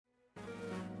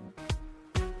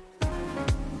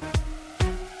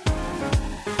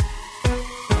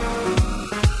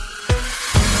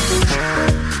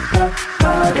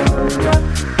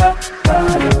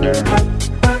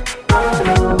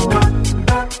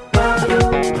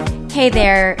Hey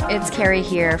there, it's Carrie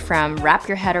here from Wrap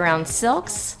Your Head Around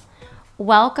Silks.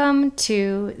 Welcome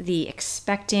to the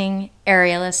Expecting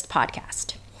Aerialist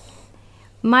podcast.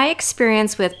 My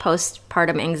experience with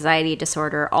postpartum anxiety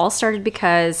disorder all started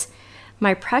because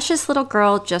my precious little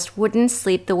girl just wouldn't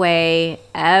sleep the way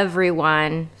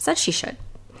everyone said she should,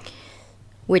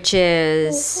 which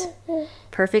is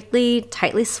perfectly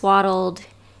tightly swaddled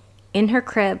in her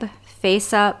crib,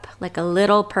 face up like a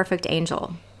little perfect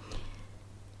angel.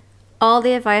 All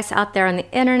the advice out there on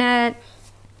the internet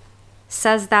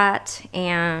says that,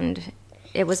 and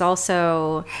it was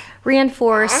also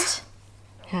reinforced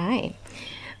by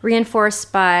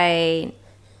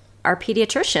our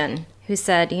pediatrician who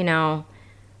said,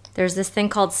 there's this thing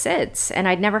called SIDS, and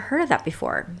I'd never heard of that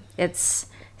before. It's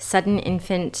sudden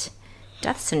infant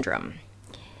death syndrome.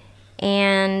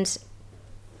 And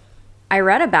I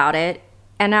read about it,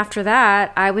 and after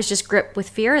that, I was just gripped with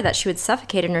fear that she would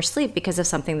suffocate in her sleep because of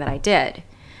something that I did.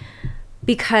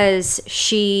 Because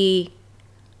she,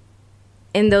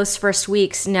 in those first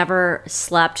weeks, never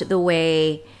slept the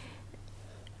way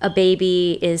a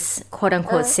baby is,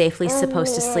 quote-unquote, safely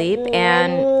supposed to sleep,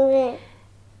 and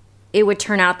it would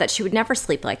turn out that she would never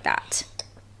sleep like that.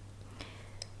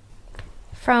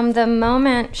 From the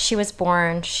moment she was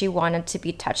born, she wanted to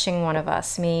be touching one of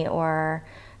us, me or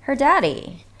her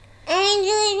daddy.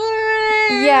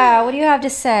 Yeah, what do you have to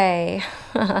say?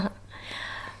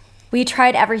 We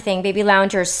tried everything, baby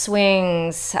loungers,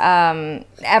 swings,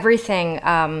 everything,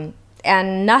 and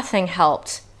nothing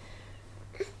helped.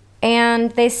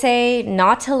 And they say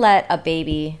not to let a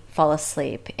baby fall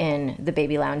asleep in the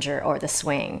baby lounger or the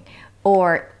swing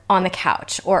or on the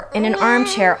couch or in an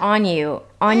armchair on you,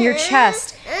 on your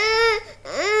chest.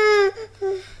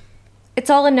 It's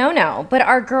all a no-no, but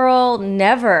our girl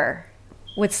never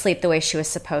would sleep the way she was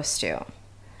supposed to.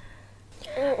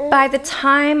 By the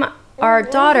time our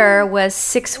daughter was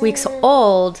 6 weeks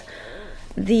old,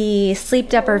 the sleep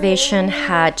deprivation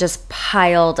had just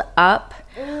piled up.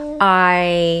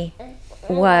 I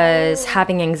was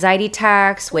having anxiety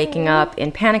attacks, waking up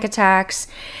in panic attacks,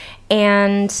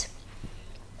 and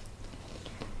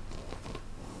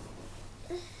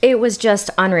it was just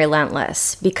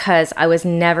unrelentless because I was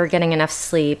never getting enough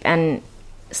sleep, and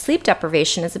sleep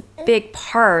deprivation is a big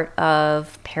part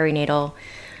of perinatal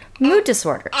mood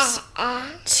disorders.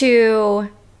 To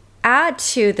add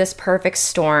to this perfect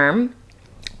storm,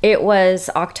 it was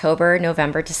October,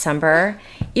 November, December.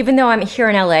 Even though I'm here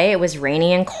in LA, it was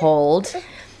rainy and cold.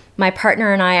 My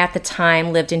partner and I at the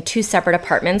time lived in 2 separate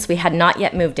apartments. We had not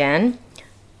yet moved in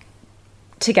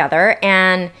together,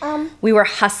 and we were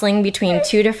hustling between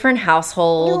 2 different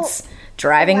households,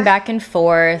 driving back and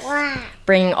forth,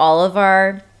 bringing all of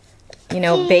our,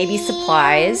 baby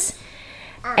supplies.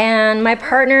 And my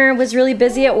partner was really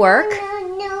busy at work,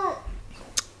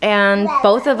 and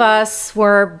both of us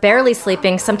were barely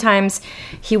sleeping. Sometimes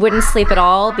he wouldn't sleep at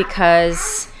all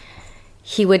because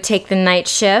he would take the night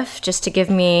shift just to give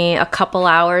me a couple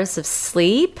hours of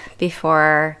sleep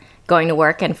before going to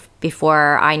work and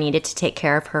before I needed to take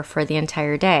care of her for the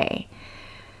entire day.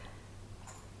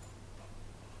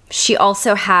 She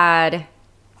also had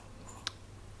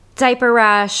diaper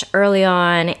rash early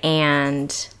on,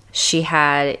 and she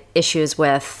had issues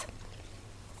with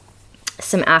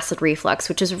some acid reflux,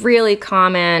 which is really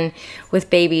common with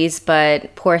babies,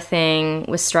 but poor thing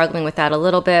was struggling with that a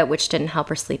little bit, which didn't help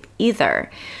her sleep either.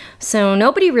 So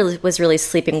nobody was really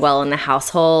sleeping well in the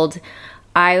household.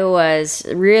 I was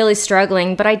really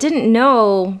struggling, but I didn't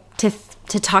know to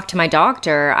talk to my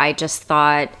doctor. I just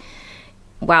thought,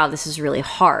 wow, this is really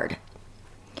hard.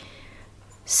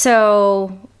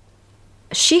 So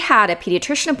she had a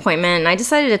pediatrician appointment, and I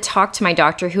decided to talk to my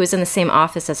doctor, who was in the same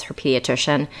office as her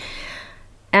pediatrician,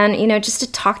 and, just to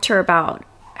talk to her about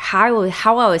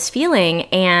how I was feeling.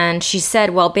 And she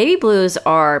said, well, baby blues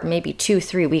are maybe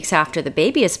 2-3 weeks after the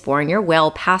baby is born. You're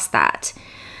well past that.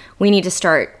 We need to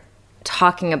start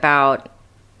talking about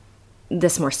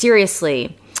this more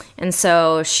seriously. And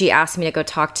so she asked me to go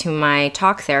talk to my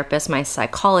talk therapist, my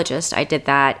psychologist. I did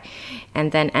that,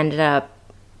 and then ended up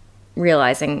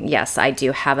realizing, yes, I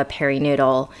do have a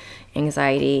perinatal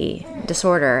anxiety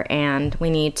disorder, and we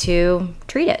need to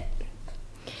treat it.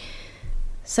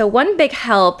 So one big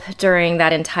help during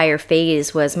that entire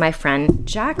phase was my friend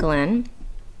Jacqueline,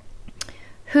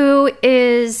 who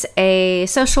is a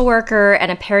social worker and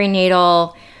a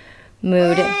perinatal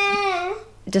mood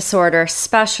disorder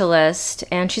specialist,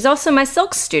 and she's also my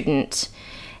silk student.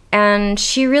 And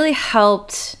she really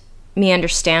helped me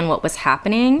understand what was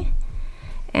happening.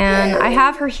 And I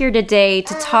have her here today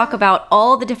to talk about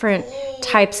all the different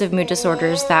types of mood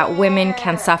disorders that women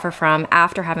can suffer from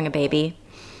after having a baby.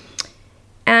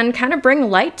 and kind of bring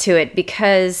light to it,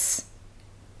 because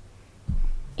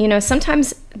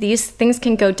sometimes these things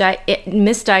can go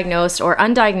misdiagnosed or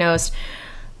undiagnosed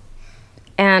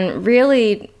and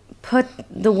really put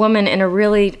the woman in a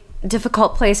really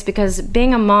difficult place, because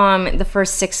being a mom the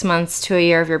first 6 months to a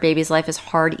year of your baby's life is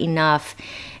hard enough.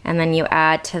 And then you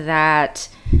add to that,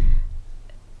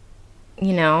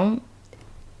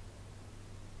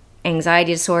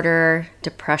 anxiety disorder,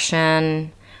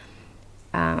 depression,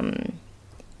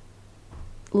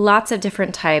 lots of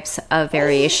different types of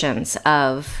variations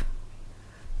of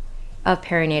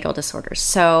perinatal disorders.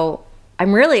 So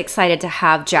I'm really excited to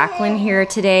have Jacqueline here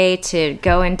today to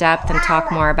go in depth and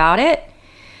talk more about it.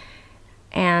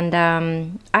 And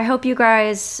I hope you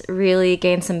guys really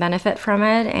gain some benefit from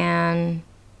it and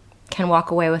can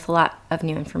walk away with a lot of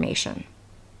new information.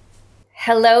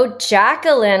 Hello,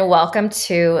 Jacqueline. Welcome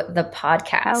to the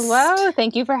podcast. Hello.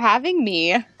 Thank you for having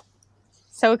me.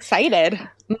 So excited.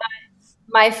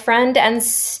 My friend and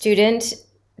student,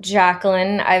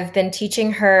 Jacqueline, I've been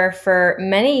teaching her for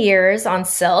many years on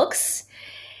silks.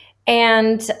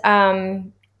 And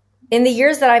in the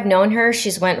years that I've known her,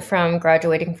 she's went from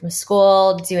graduating from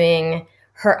school, doing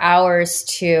her hours,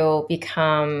 to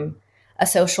become a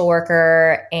social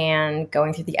worker and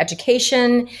going through the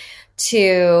education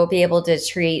to be able to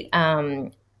treat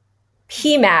PMAD,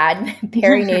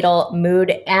 perinatal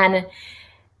mood and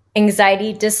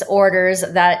anxiety disorders.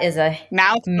 That is a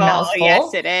mouthful.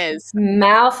 Yes, it is.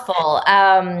 Mouthful.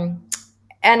 And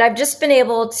I've just been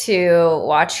able to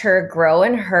watch her grow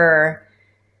in her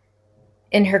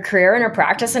career and her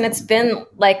practice. And it's been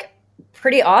like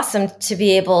pretty awesome to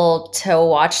be able to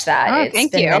watch that.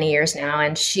 It's been many years now,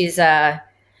 and she's killing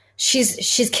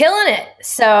it.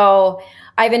 So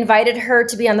I've invited her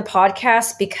to be on the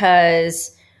podcast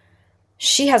because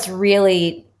she has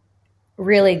really,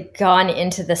 really gone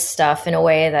into this stuff in a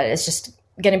way that is just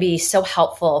going to be so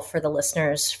helpful for the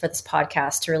listeners for this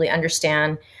podcast to really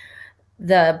understand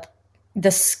the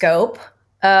scope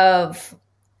of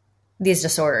these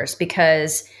disorders.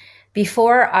 Because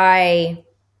before I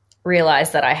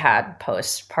realized that I had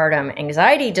postpartum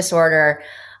anxiety disorder,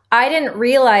 I didn't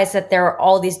realize that there were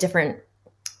all these different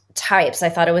types. I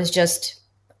thought it was just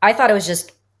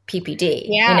PPD.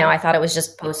 Yeah. I thought it was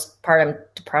just postpartum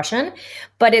depression,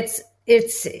 but it's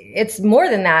more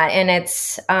than that. And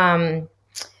it's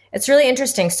really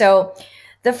interesting. So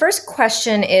the first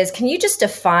question is, can you just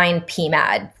define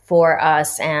PMAD for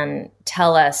us and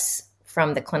tell us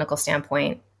from the clinical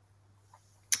standpoint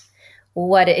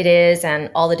what it is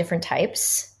and all the different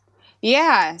types?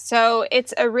 Yeah. So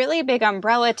it's a really big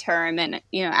umbrella term. And,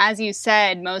 as you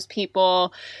said, most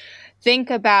people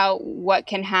think about what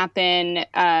can happen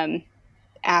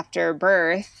after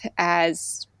birth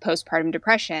as postpartum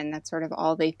depression. That's sort of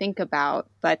all they think about.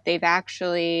 But they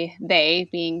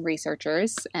being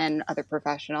researchers and other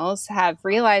professionals, have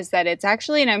realized that it's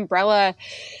actually an umbrella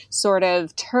sort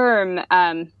of term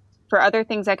for other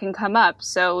things that can come up.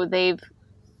 So they've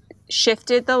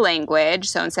shifted the language.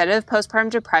 So instead of postpartum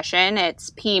depression,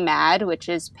 it's PMAD, which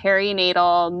is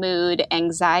perinatal mood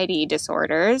anxiety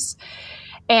disorders.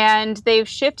 And they've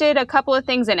shifted a couple of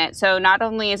things in it. So not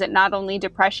only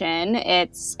depression,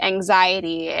 it's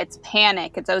anxiety, it's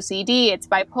panic, it's OCD, it's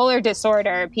bipolar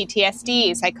disorder,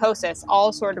 PTSD, psychosis,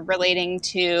 all sort of relating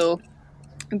to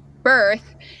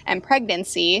birth and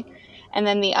pregnancy. And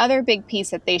then the other big piece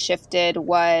that they shifted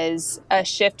was a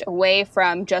shift away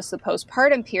from just the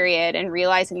postpartum period and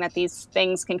realizing that these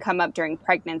things can come up during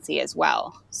pregnancy as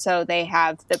well. So they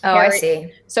have I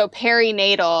see. So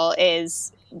perinatal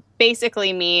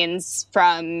basically means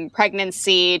from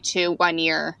pregnancy to 1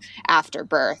 year after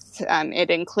birth. It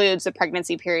includes the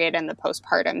pregnancy period and the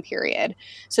postpartum period.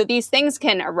 So these things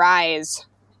can arise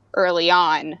early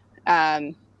on,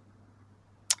 but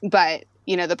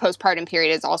the postpartum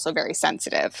period is also very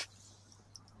sensitive.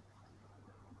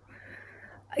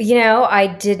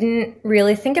 I didn't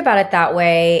really think about it that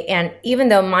way. And even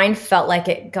though mine felt like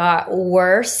it got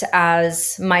worse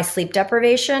as my sleep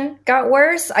deprivation got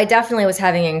worse, I definitely was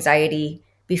having anxiety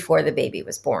before the baby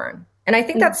was born. And I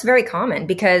think that's very common,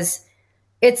 because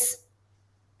it's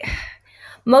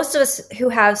most of us who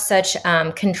have such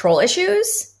control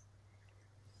issues,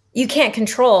 you can't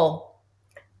control,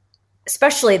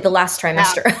 especially the last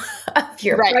trimester of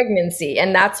your pregnancy.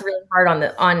 And that's really hard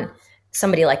on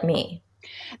somebody like me.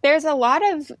 There's a lot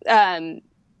of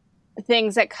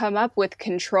things that come up with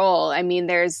control. I mean,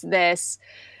 there's this,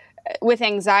 with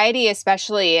anxiety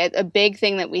especially, a big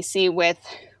thing that we see with,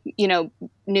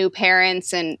 new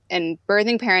parents and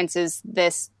birthing parents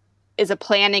is a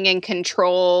planning and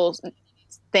control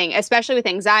thing, especially with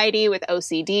anxiety, with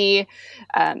OCD.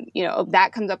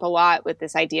 That comes up a lot with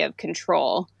this idea of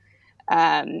control.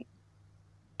 And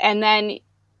then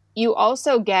you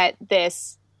also get the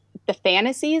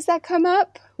fantasies that come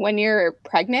up when you're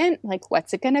pregnant, like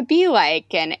what's it going to be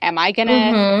like? And am I going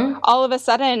to, all of a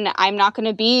sudden, I'm not going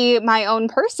to be my own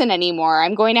person anymore.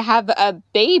 I'm going to have a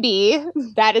baby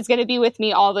that is going to be with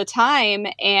me all the time.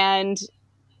 And,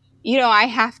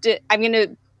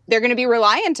 they're going to be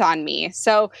reliant on me.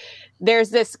 So there's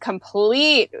this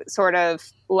complete sort of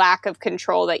lack of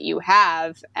control that you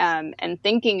have, and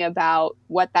thinking about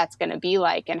what that's going to be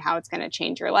like and how it's going to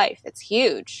change your life. It's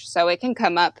huge. So it can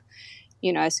come up,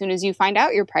 as soon as you find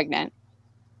out you're pregnant.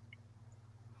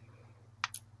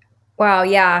 Wow.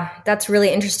 Yeah. That's really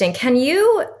interesting.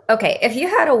 If you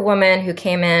had a woman who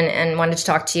came in and wanted to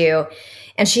talk to you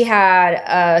and she had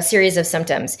a series of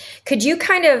symptoms, could you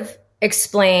kind of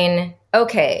explain,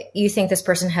 okay, you think this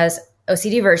person has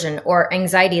OCD aversion or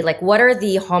anxiety? Like, what are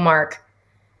the hallmark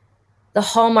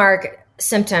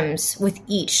symptoms with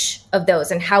each of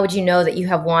those? And how would you know that you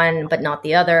have one but not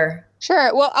the other?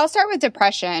 Sure. Well, I'll start with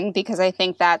depression because I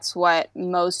think that's what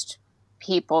most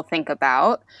people think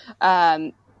about.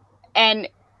 And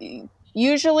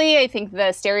usually I think the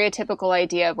stereotypical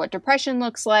idea of what depression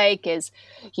looks like is,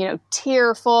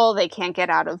 tearful, they can't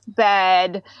get out of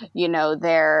bed,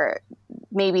 there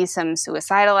may be some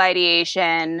suicidal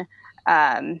ideation.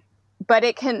 But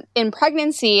in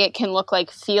pregnancy, it can look like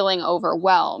feeling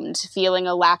overwhelmed, feeling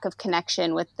a lack of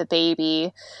connection with the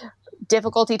baby,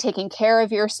 difficulty taking care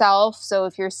of yourself. So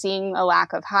if you're seeing a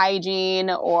lack of hygiene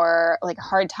or like a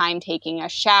hard time taking a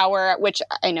shower, which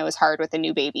I know is hard with a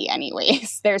new baby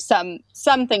anyways, there's some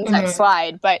things that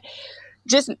slide, but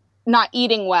just not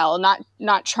eating well,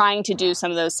 not trying to do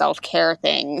some of those self-care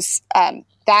things,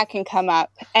 that can come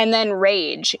up. And then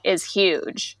rage is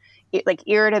huge. Like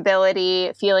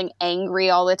irritability, feeling angry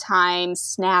all the time,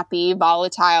 snappy,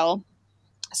 volatile.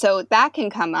 So that can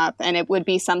come up, and it would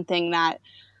be something that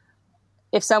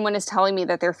if someone is telling me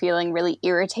that they're feeling really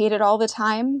irritated all the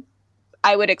time,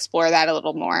 I would explore that a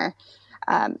little more.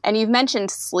 And you've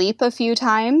mentioned sleep a few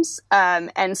times,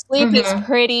 and sleep is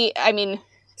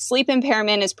sleep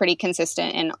impairment is pretty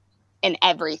consistent in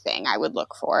everything I would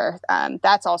look for.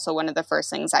 That's also one of the first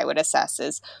things I would assess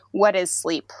is what does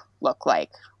sleep look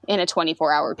like in a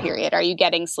 24-hour period? Are you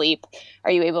getting sleep?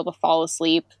 Are you able to fall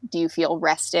asleep? Do you feel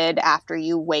rested after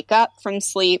you wake up from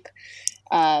sleep?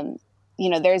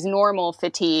 There's normal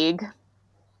fatigue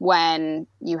when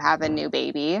you have a new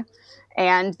baby.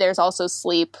 And there's also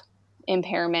sleep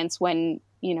impairments when,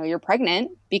 you're pregnant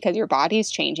because your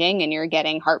body's changing and you're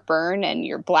getting heartburn and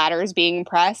your bladder's being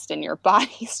pressed and your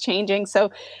body's changing.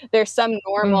 So there's some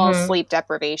normal sleep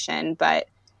deprivation. But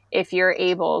if you're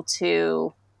able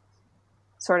to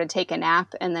sort of take a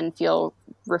nap and then feel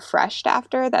refreshed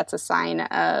after, that's a sign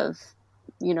of,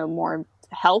 more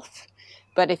health.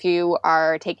 But if you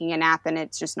are taking a nap and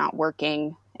it's just not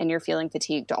working and you're feeling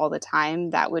fatigued all the time,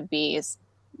 that would be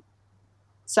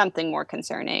something more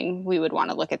concerning. We would want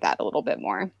to look at that a little bit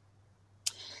more.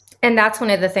 And that's one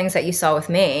of the things that you saw with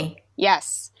me.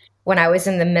 Yes. When I was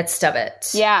in the midst of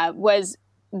it. Yeah, was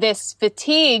this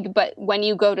fatigue, but when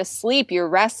you go to sleep, you're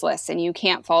restless and you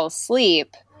can't fall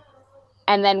asleep.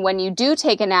 And then when you do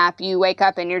take a nap, you wake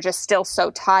up and you're just still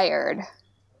so tired.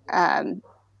 And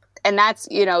that's,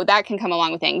 that can come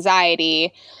along with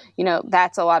anxiety.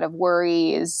 That's a lot of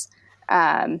worries.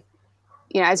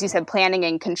 As you said, planning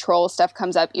and control stuff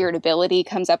comes up. Irritability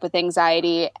comes up with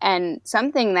anxiety. And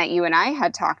something that you and I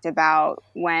had talked about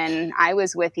when I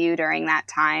was with you during that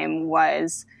time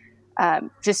was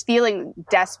just feeling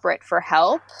desperate for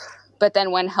help. But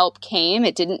then when help came,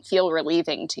 it didn't feel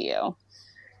relieving to you.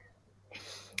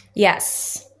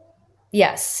 Yes.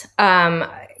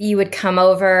 You would come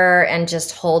over and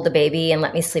just hold the baby and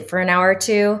let me sleep for an hour or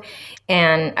two.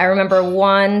 And I remember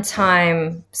one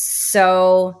time,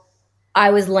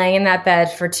 I was laying in that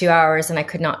bed for 2 hours and I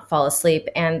could not fall asleep.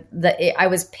 And I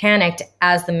was panicked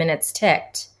as the minutes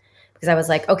ticked because I was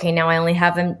like, okay, now I only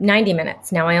have 90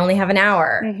 minutes. Now I only have an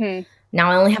hour. Mm-hmm.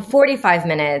 Now I only have 45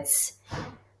 minutes.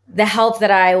 The help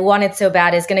that I wanted so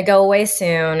bad is going to go away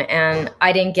soon. And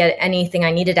I didn't get anything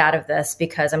I needed out of this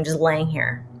because I'm just laying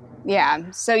here.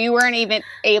 Yeah. So you weren't even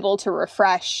able to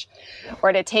refresh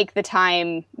or to take the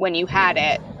time when you had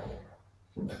it.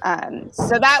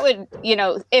 So that would,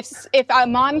 if a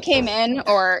mom came in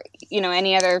or,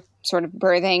 any other sort of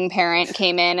birthing parent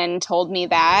came in and told me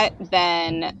that,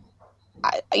 then,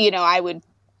 I would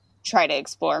try to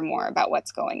explore more about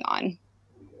what's going on.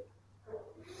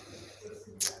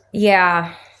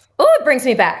 Yeah. Oh, it brings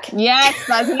me back. Yes,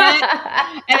 doesn't it?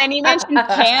 And then you mentioned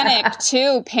panic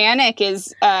too. Panic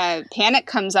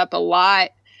comes up a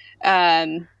lot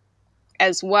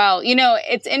as well. You know,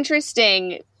 it's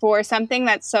interesting for something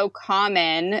that's so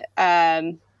common.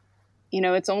 You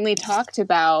know, it's only talked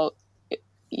about,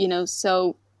 you know,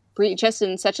 just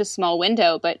in such a small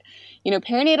window. But, you know,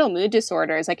 perinatal mood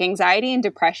disorders like anxiety and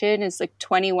depression is like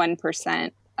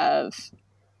 21% of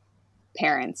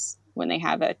parents when they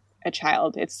have a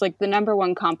child. It's like the number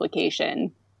one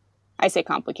complication. I say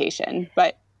complication,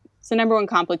 but it's the number one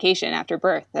complication after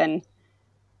birth. And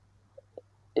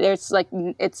there's like,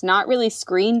 it's not really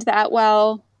screened that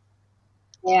well.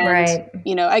 And, right.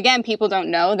 You know, again, people don't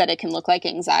know that it can look like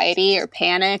anxiety or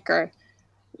panic or,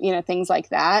 you know, things like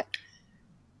that.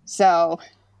 So,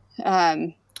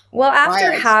 well,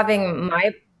 after having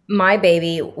my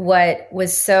baby, what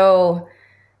was so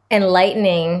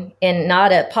enlightening in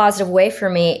not a positive way for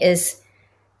me is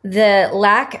the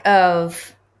lack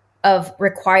of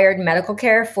required medical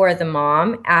care for the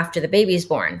mom after the baby's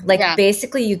born. Like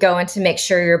basically you go in to make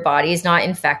sure your body is not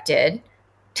infected.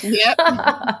 Yep.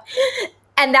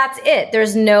 And that's it.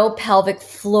 There's no pelvic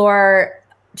floor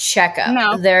checkup.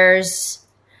 No. There's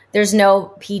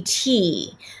no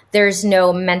PT. There's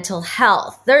no mental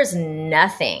health. There's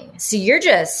nothing. So you're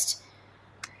just,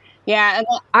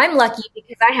 I'm lucky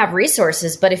because I have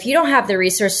resources, but if you don't have the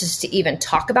resources to even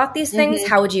talk about these things,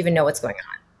 how would you even know what's going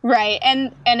on? Right.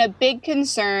 And a big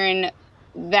concern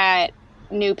that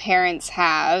new parents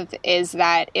have is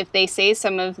that if they say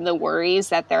some of the worries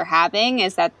that they're having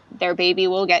is that their baby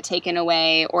will get taken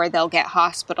away or they'll get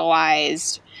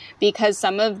hospitalized, because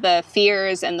some of the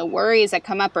fears and the worries that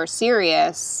come up are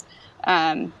serious.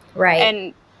 Right.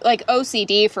 And like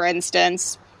OCD, for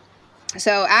instance.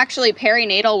 So actually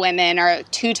perinatal women are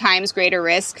 2 times greater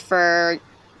risk for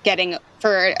an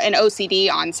OCD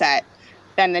onset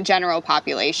than the general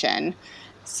population.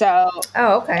 So,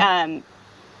 okay.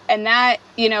 And that,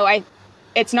 you know,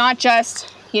 it's not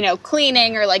just, you know,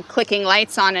 cleaning or like clicking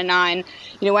lights on and on.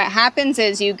 You know, what happens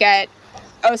is you get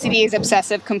OCD is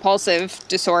obsessive compulsive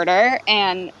disorder,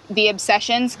 and the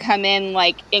obsessions come in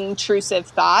like intrusive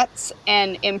thoughts.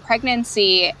 And in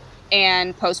pregnancy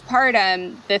and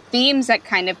postpartum, the themes that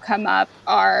kind of come up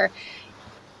are,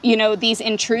 you know, these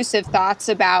intrusive thoughts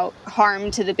about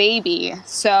harm to the baby.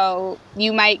 So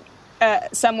you might,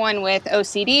 someone with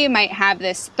OCD might have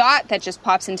this thought that just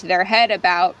pops into their head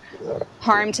about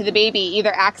harm to the baby,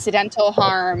 either accidental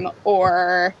harm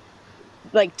or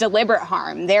like deliberate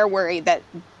harm. They're worried that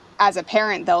as a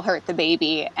parent, they'll hurt the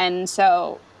baby. And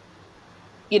so,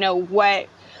 you know, what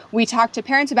we talk to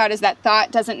parents about is that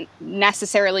thought doesn't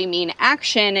necessarily mean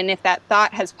action. And if that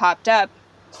thought has popped up,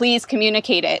 please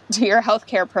communicate it to your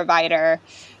healthcare provider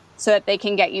so that they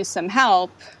can get you some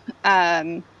help.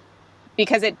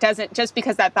 Because it doesn't, just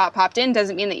because that thought popped in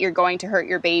doesn't mean that you're going to hurt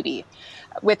your baby.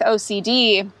 With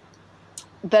OCD,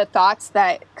 the thoughts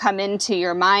that come into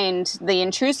your mind, the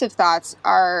intrusive thoughts,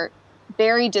 are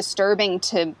very disturbing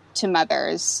to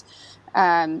mothers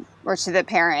or to the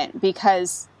parent,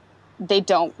 because they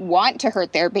don't want to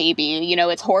hurt their baby. You know,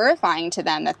 it's horrifying to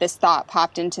them that this thought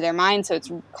popped into their mind. So it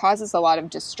causes a lot of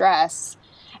distress.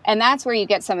 And that's where you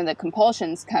get some of the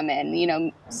compulsions come in. You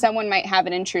know, someone might have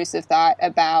an intrusive thought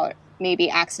about maybe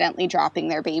accidentally dropping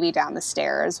their baby down the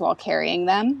stairs while carrying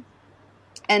them.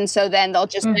 And so then they'll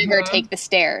just never take the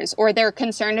stairs, or they're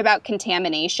concerned about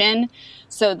contamination.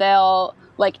 So they'll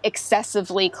like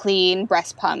excessively clean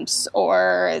breast pumps,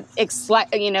 or,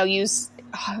 use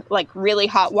like really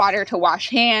hot water to wash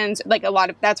hands. Like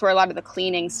that's where a lot of the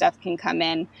cleaning stuff can come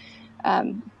in.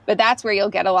 But that's where you'll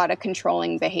get a lot of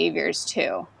controlling behaviors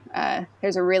too.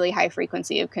 There's a really high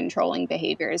frequency of controlling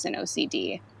behaviors in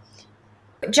OCD.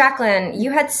 Jacqueline, you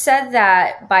had said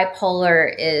that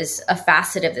bipolar is a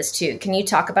facet of this too. Can you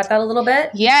talk about that a little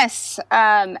bit? Yes.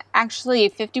 Actually,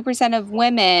 50% of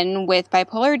women with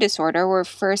bipolar disorder were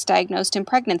first diagnosed in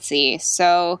pregnancy.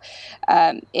 So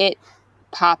it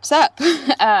pops up.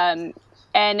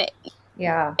 And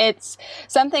it's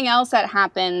something else that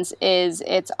happens is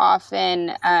it's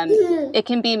often, it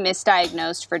can be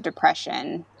misdiagnosed for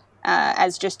depression.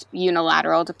 As just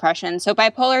unilateral depression. So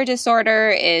bipolar disorder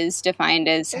is defined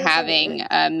as having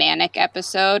a manic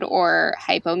episode or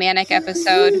hypomanic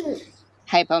episode.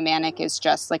 Hypomanic is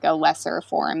just like a lesser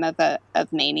form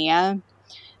of mania.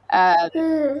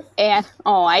 And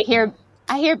I hear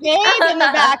Babe in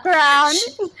the background.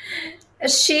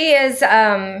 She is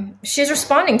she's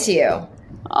responding to you.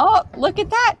 Oh, look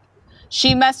at that.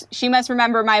 She must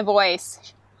remember my voice.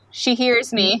 She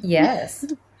hears me. Yes.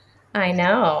 I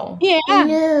know. Yeah.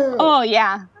 No. Oh,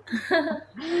 yeah.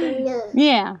 No.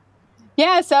 Yeah.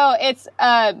 Yeah, so it's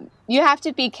you have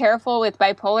to be careful with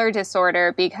bipolar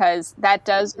disorder because that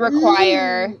does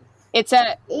require it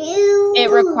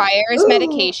requires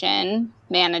medication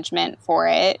management for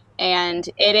it, and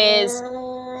it is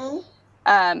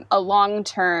a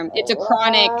long-term, it's a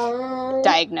chronic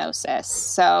diagnosis.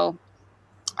 So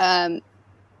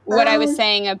what I was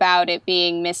saying about it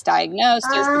being misdiagnosed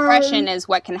as depression is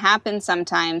what can happen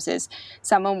sometimes is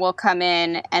someone will come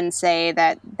in and say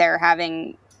that they're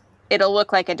having, it'll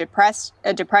look like a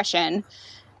depression,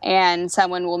 and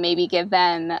someone will maybe give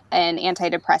them an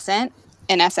antidepressant,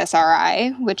 an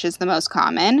SSRI, which is the most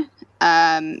common.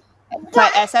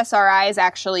 But SSRIs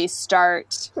actually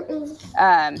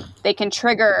they can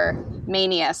trigger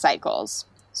mania cycles.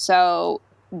 So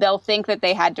they'll think that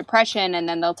they had depression, and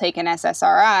then they'll take an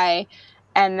SSRI,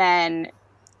 and then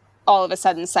all of a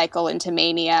sudden cycle into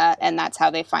mania, and that's how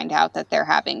they find out that they're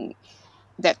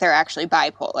actually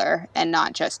bipolar and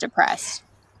not just depressed.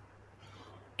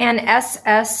 And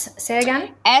say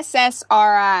again?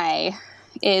 SSRI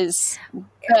is...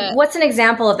 what's an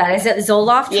example of that? Is it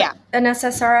Zoloft? Yeah. An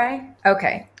SSRI?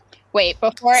 Okay. Wait,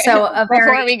 before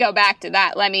we go back to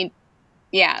that, like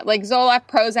Zoloft,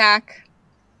 Prozac.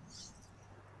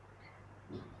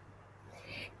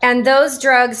 And those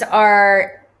drugs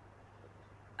are,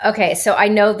 okay, so I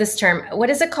know this term.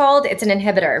 What is it called? It's an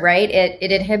inhibitor, right?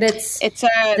 It inhibits the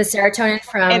serotonin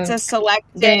from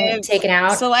getting taken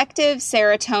out. Selective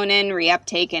serotonin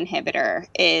reuptake inhibitor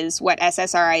is what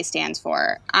SSRI stands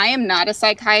for. I am not a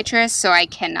psychiatrist, so I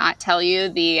cannot tell you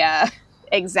the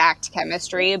exact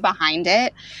chemistry behind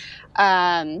it.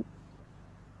 But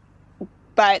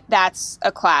that's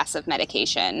a class of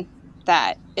medication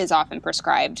that is often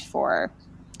prescribed for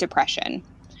depression.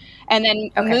 And then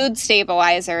mood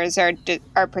stabilizers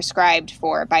are prescribed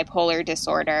for bipolar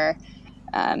disorder.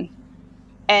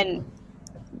 And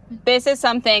this is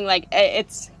something like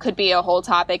could be a whole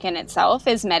topic in itself,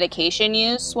 is medication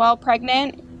use while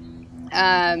pregnant.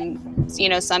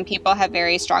 Some people have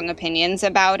very strong opinions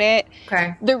about it.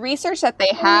 Okay. The research that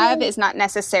they have is not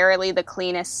necessarily the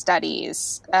cleanest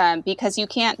studies, because you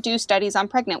can't do studies on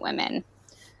pregnant women.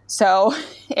 So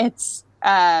it's...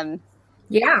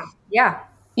 Yeah.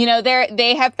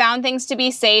 They have found things to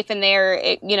be safe, and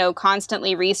they're,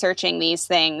 constantly researching these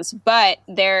things. But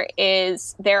there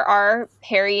are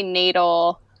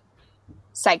perinatal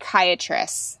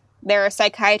psychiatrists. There are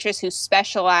psychiatrists who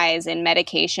specialize in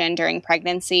medication during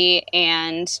pregnancy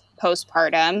and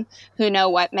postpartum, who know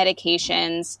what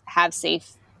medications have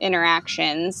safe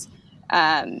interactions,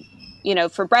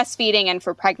 for breastfeeding and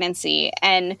for pregnancy.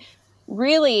 And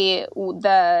really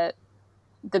the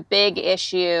big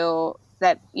issue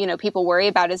that, people worry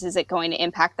about is it going to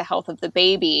impact the health of the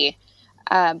baby?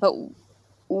 But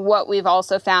what we've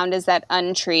also found is that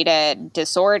untreated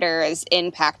disorders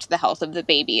impact the health of the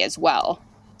baby as well.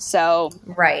 So,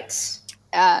 right.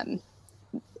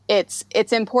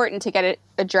 It's important to get it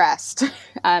addressed.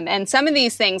 And some of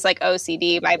these things like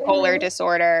OCD, bipolar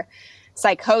disorder,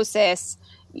 psychosis,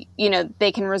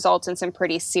 they can result in some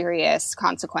pretty serious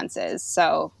consequences.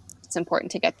 So it's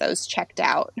important to get those checked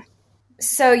out.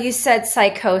 So you said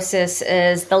psychosis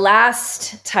is the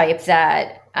last type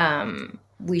that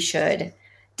we should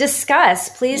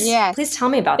discuss. Please tell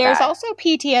me about that. There's also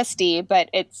PTSD, but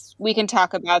we can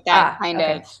talk about that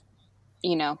of,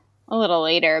 a little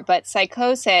later. But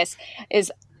psychosis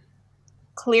is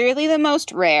clearly the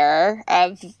most rare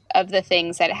of the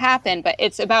things that happen, but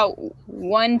it's about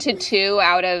 1 to 2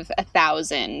 out of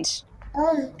 1,000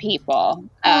 people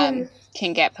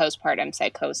can get postpartum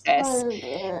psychosis.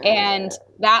 And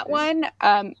that one,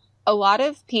 a lot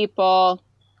of people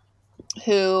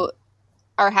who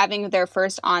are having their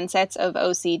first onsets of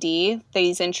OCD,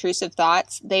 these intrusive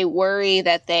thoughts, they worry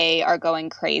that they are going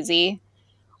crazy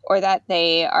or that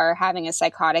they are having a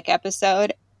psychotic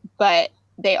episode, but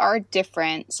they are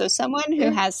different. So someone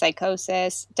who has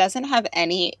psychosis doesn't have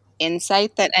any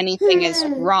insight that anything is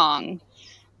wrong.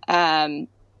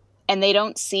 And they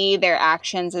don't see their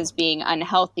actions as being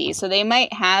unhealthy. So they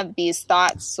might have these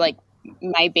thoughts like,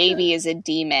 my baby is a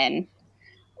demon,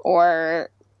 or,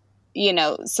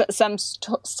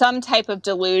 some type of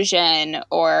delusion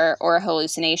or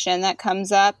hallucination that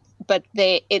comes up, but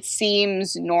it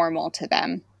seems normal to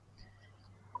them.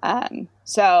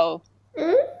 So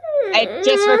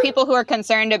just for people who are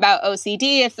concerned about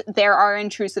OCD, if there are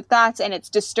intrusive thoughts and it's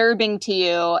disturbing to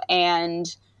you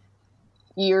and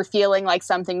you're feeling like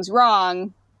something's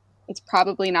wrong, it's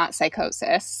probably not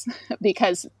psychosis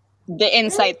because the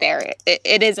insight there,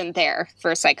 it isn't there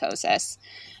for psychosis.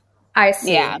 I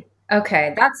see. Yeah.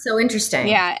 Okay. That's so interesting.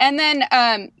 Yeah. And then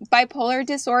bipolar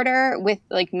disorder with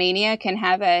like mania can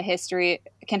have a history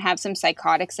can have some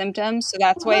psychotic symptoms. So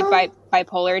that's why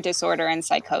bipolar disorder and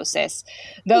psychosis,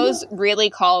 those really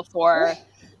call for,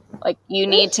 like, you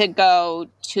need to go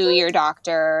to your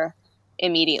doctor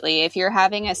immediately. If you're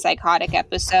having a psychotic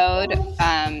episode,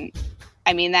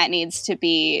 I mean, that needs to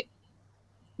be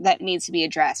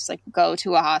addressed. Like, go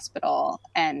to a hospital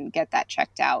and get that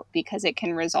checked out, because it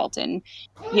can result in,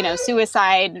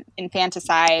 suicide,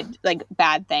 infanticide, like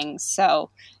bad things. So,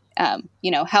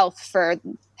 health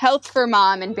for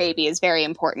mom and baby is very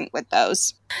important with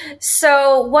those.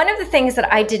 So one of the things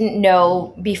that I didn't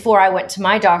know before I went to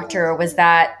my doctor was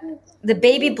that the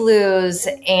baby blues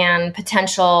and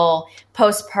potential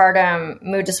postpartum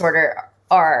mood disorder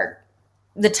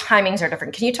the timings are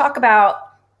different. Can you talk about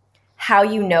how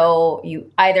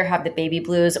you either have the baby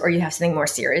blues or you have something more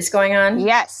serious going on?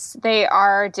 Yes, they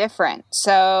are different.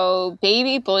 So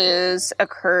baby blues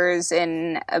occurs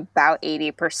in about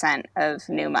 80% of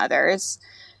new mothers.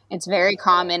 It's very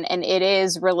common, and it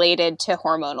is related to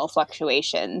hormonal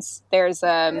fluctuations. There's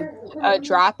a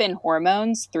drop in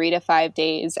hormones 3 to 5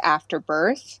 days after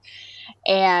birth,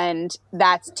 and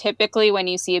that's typically when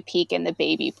you see a peak in the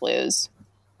baby blues.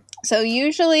 So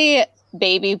usually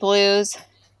baby blues,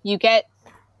 you get,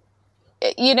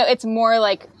 it's more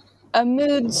like a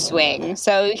mood swing.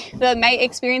 So they might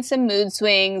experience some mood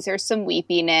swings or some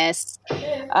weepiness.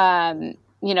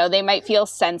 They might feel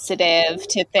sensitive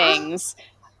to things,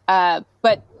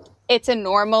 but it's a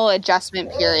normal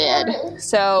adjustment period.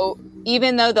 So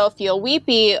even though they'll feel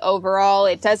weepy,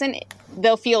 overall,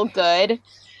 they'll feel good.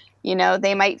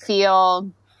 They might feel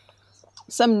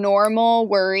some normal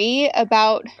worry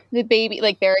about the baby.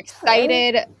 Like, they're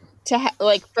excited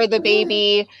for the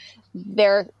baby.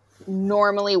 They're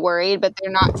normally worried, but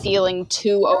they're not feeling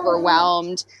too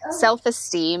overwhelmed.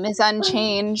 Self-esteem is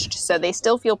unchanged, so they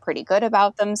still feel pretty good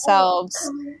about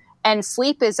themselves. And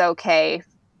sleep is okay.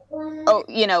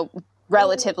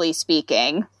 Relatively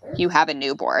speaking, you have a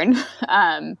newborn.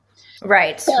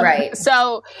 Right.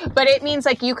 So, but it means,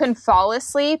 like, you can fall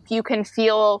asleep. You can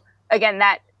feel, again,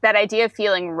 that idea of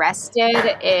feeling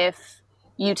rested. If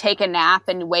you take a nap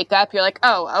and wake up, you're like,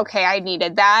 oh, okay, I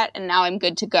needed that, and now I'm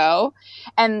good to go.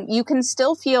 And you can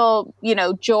still feel,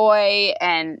 joy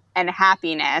and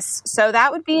happiness. So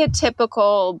that would be a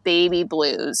typical baby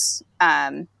blues.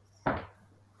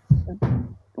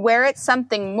 Where it's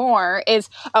something more is,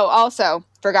 also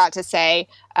forgot to say,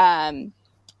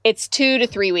 it's 2 to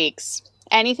 3 weeks.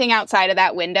 Anything outside of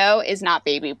that window is not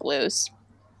baby blues.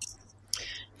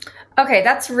 Okay,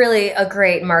 that's really a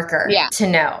great marker to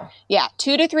know. Yeah,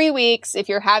 2 to 3 weeks. If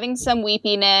you're having some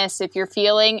weepiness, if you're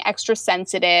feeling extra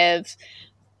sensitive,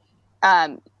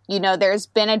 there's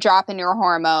been a drop in your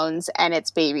hormones and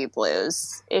it's baby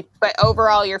blues. But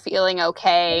overall, you're feeling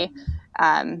okay,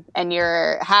 and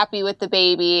you're happy with the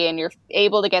baby, and you're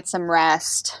able to get some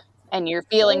rest, and you're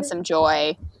feeling some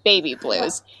joy, baby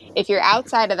blues. If you're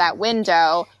outside of that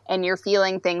window and you're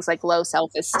feeling things like low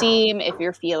self-esteem, if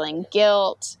you're feeling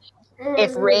guilt,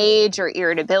 if rage or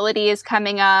irritability is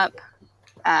coming up,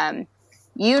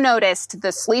 you noticed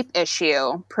the sleep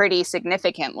issue pretty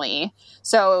significantly.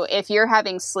 So if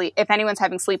anyone's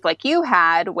having sleep like you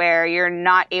had, where you're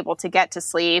not able to get to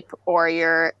sleep, or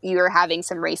you're having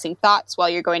some racing thoughts while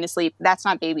you're going to sleep, that's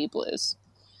not baby blues.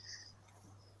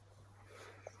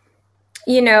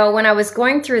 When I was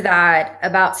going through that,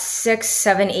 about 6,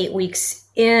 7, 8 weeks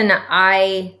in,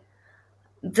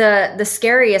 the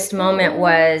scariest moment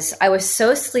was I was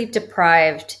so sleep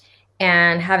deprived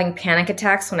and having panic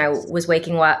attacks when I was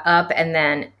waking up, and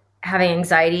then having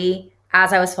anxiety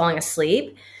as I was falling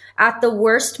asleep. At the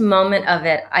worst moment of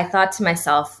it, I thought to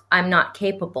myself, I'm not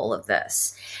capable of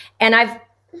this. And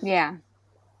me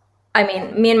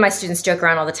and my students joke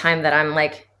around all the time that I'm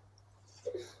like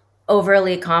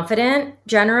overly confident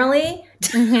generally.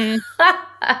 Mm-hmm.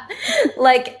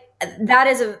 Like, that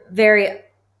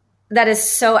is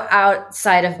so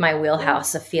outside of my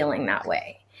wheelhouse of feeling that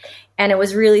way. And it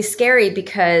was really scary,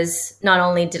 because not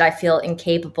only did I feel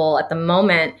incapable at the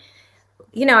moment,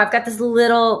 I've got this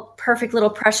perfect little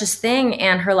precious thing,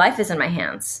 and her life is in my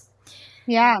hands.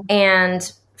 Yeah.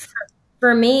 And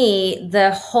for me, the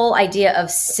whole idea of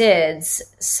SIDS,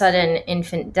 sudden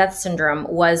infant death syndrome,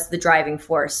 was the driving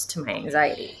force to my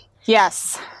anxiety.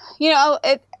 Yes.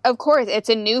 Of course, it's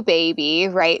a new baby,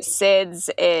 right?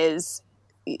 SIDS is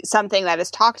something that is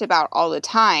talked about all the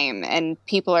time, and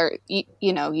people are, you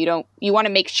want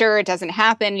to make sure it doesn't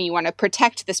happen. You want to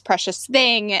protect this precious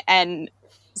thing. And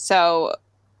so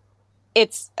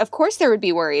of course there would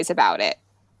be worries about it.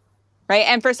 Right.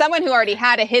 And for someone who already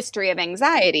had a history of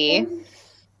anxiety.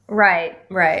 Right.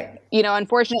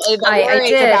 Unfortunately, the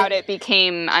worries about it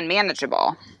became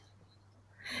unmanageable.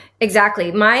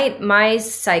 Exactly. My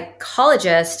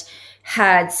psychologist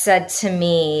had said to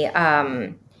me,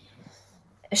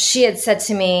 she had said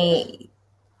to me,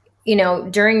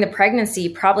 during the pregnancy, you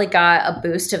probably got a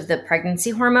boost of the pregnancy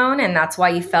hormone, and that's why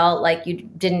you felt like you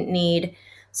didn't need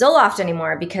Zoloft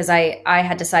anymore, because I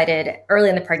had decided early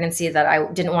in the pregnancy that I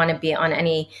didn't want to be on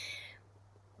any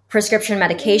prescription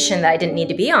medication that I didn't need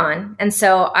to be on. And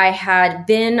so I had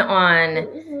been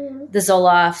on the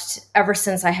Zoloft ever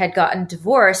since I had gotten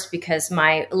divorced, because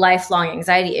my lifelong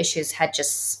anxiety issues had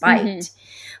just spiked. Mm-hmm.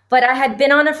 But I had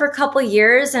been on it for a couple of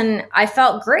years and I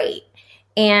felt great.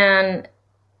 And,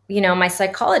 my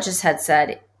psychologist had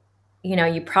said,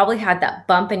 you probably had that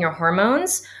bump in your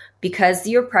hormones because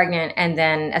you were pregnant. And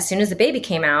then as soon as the baby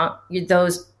came out,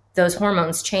 those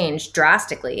hormones changed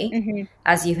drastically, mm-hmm.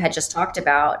 as you had just talked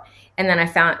about. And then I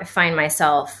find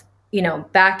myself,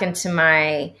 back into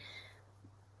my,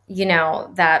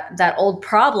 that old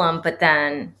problem, but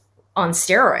then on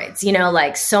steroids,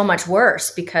 like so much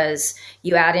worse, because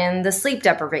you add in the sleep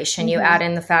deprivation, mm-hmm. you add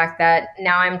in the fact that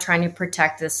now I'm trying to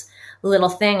protect this little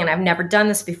thing and I've never done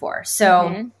this before. So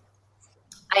mm-hmm.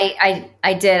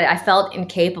 I felt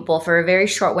incapable for a very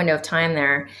short window of time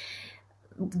there.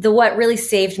 What really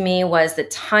saved me was the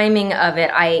timing of it.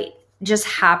 I just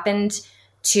happened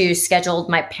to schedule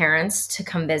my parents to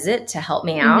come visit to help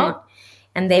me out. Mm-hmm.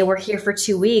 And they were here for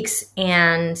 2 weeks.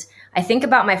 And I think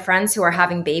about my friends who are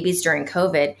having babies during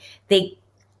COVID.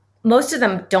 Most of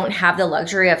them don't have the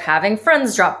luxury of having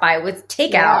friends drop by with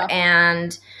takeout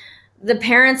and the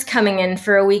parents coming in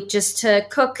for a week just to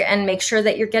cook and make sure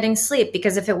that you're getting sleep.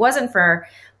 Because if it wasn't for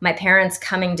my parents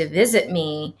coming to visit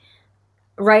me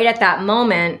right at that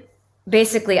moment,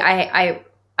 basically I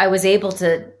was able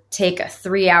to take a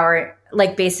 3-hour,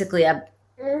 basically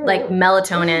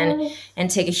melatonin, and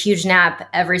take a huge nap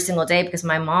every single day, because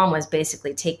my mom was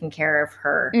basically taking care of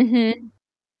her. Mm-hmm.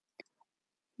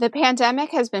 The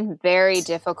pandemic has been very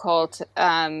difficult,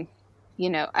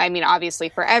 obviously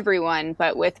for everyone,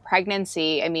 but with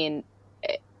pregnancy,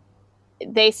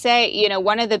 they say,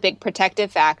 one of the big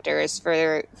protective factors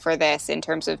for this in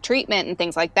terms of treatment and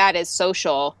things like that is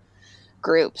social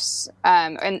groups,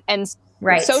 and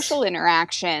right. social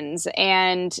interactions.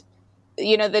 And,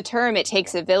 the term "it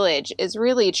takes a village" is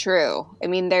really true.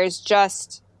 There's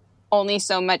just only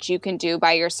so much you can do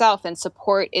by yourself, and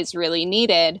support is really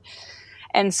needed.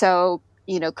 And so,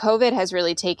 COVID has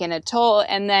really taken a toll.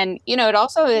 And then, it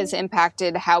also has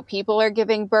impacted how people are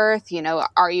giving birth.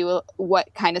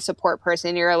 What kind of support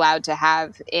person you're allowed to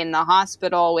have in the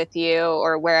hospital with you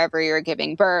or wherever you're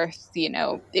giving birth.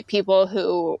 People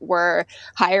who were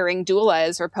hiring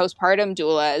doulas or postpartum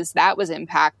doulas, that was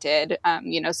impacted.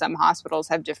 Some hospitals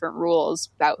have different rules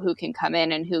about who can come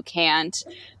in and who can't,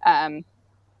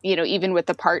 even with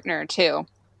the partner too.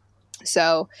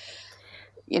 So,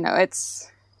 it's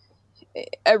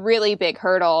a really big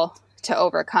hurdle to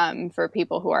overcome for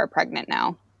people who are pregnant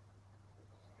now.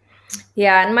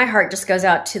 Yeah. And my heart just goes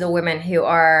out to the women who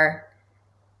are,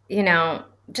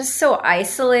 just so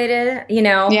isolated,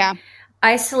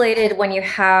 isolated when you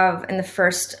have in the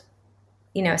first,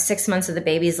 6 months of the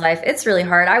baby's life. It's really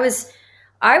hard. I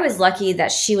was lucky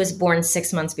that she was born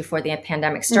 6 months before the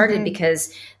pandemic started, mm-hmm.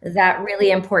 because that really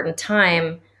important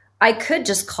time, I could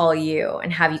just call you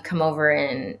and have you come over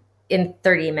in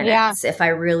 30 minutes if I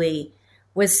really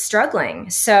was struggling.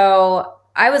 So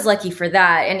I was lucky for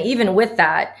that. And even with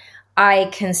that, I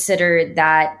considered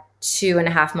that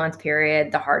 2.5 month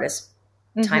period the hardest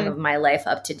mm-hmm. time of my life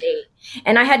up to date.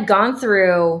 And I had gone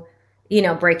through,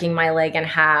 breaking my leg in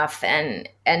half and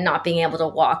not being able to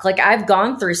walk. I've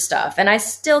gone through stuff, and I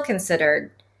still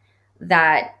considered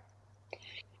that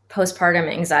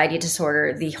postpartum anxiety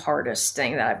disorder the hardest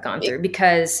thing that I've gone through,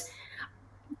 because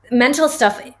mental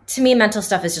stuff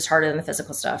is just harder than the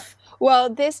physical stuff. Well,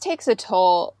 this takes a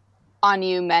toll on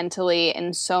you mentally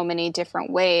in so many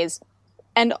different ways,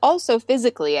 and also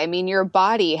physically. Your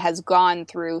body has gone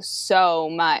through so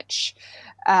much.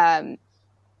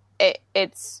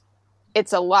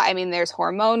 It's a lot. There's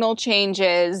hormonal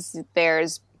changes.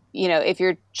 There's, if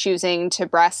you're choosing to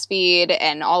breastfeed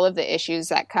and all of the issues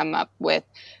that come up with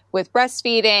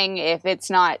breastfeeding, if it's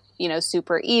not,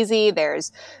 super easy,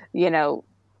 there's,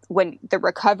 when the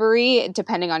recovery,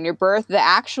 depending on your birth, the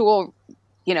actual,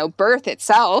 birth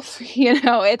itself,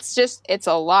 it's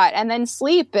a lot. And then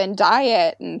sleep and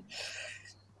diet and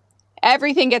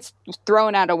everything gets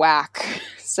thrown out of whack.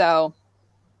 So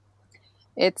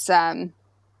it's,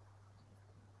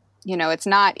 it's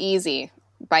not easy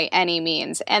by any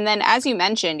means. And then, as you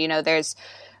mentioned, there's,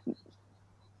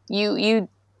 you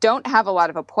don't have a lot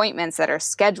of appointments that are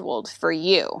scheduled for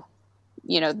you.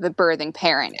 the birthing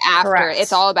parent after. Correct.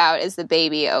 It's all about, is the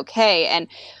baby okay? And,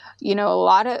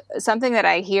 something that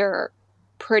I hear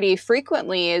pretty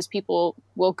frequently is people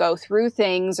will go through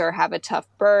things or have a tough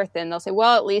birth and they'll say,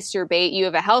 well, at least you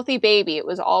have a healthy baby. It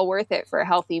was all worth it for a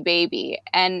healthy baby.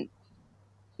 And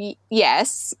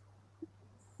yes,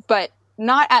 but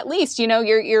not at least,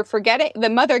 you're forgetting the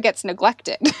mother gets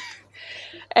neglected.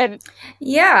 And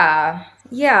yeah.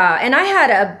 And I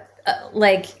had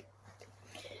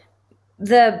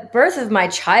the birth of my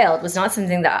child was not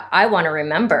something that I want to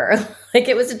remember. Like,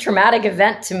 it was a traumatic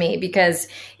event to me because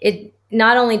it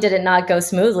not only did it not go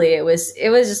smoothly, it was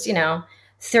just,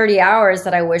 30 hours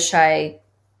that I wish I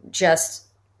just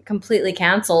completely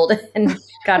canceled and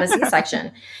got a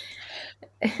C-section.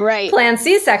 Right. Planned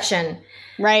C-section.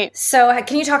 Right. So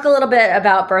can you talk a little bit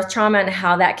about birth trauma and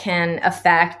how that can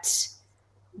affect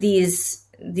these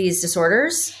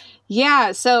disorders?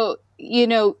 Yeah. So,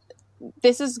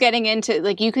 this is getting into,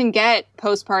 like, you can get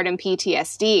postpartum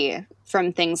PTSD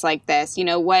from things like this.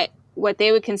 What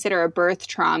they would consider a birth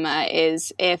trauma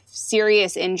is if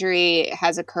serious injury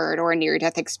has occurred or a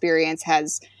near-death experience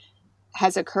has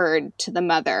occurred to the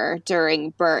mother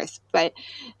during birth. But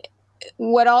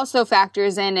what also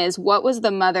factors in is, what was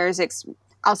the mother's,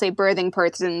 I'll say birthing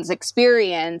person's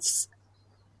experience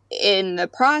in the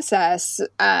process?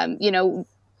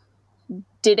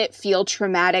 Did it feel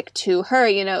traumatic to her?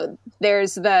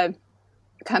 There's the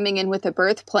coming in with a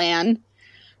birth plan,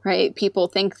 right? People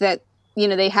think that,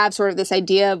 they have sort of this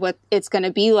idea of what it's going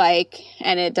to be like,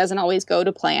 and it doesn't always go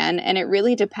to plan. And it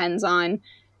really depends on,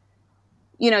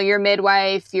 your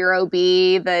midwife, your OB,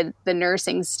 the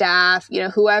nursing staff,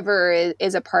 whoever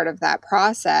is a part of that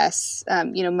process.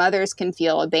 Mothers can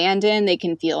feel abandoned. They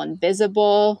can feel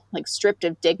invisible, like stripped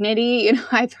of dignity.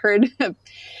 I've heard of,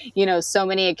 so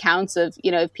many accounts of,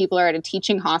 if people are at a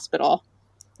teaching hospital,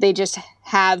 they just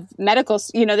have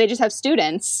they just have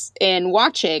students in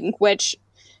watching, which,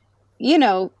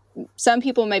 some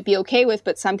people might be okay with,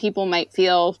 but some people might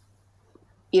feel,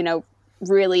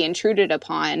 really intruded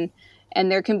upon. And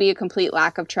there can be a complete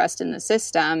lack of trust in the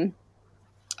system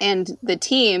and the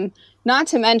team, not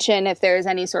to mention if there's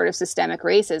any sort of systemic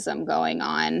racism going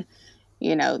on,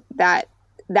 that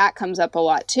comes up a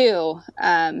lot too.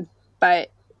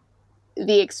 But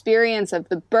the experience of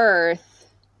the birth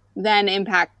then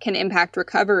can impact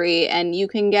recovery, and you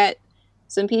can get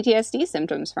some PTSD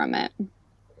symptoms from it.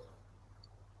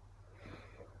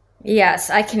 Yes,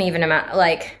 I can even imagine.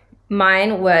 Like,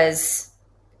 mine was,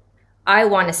 I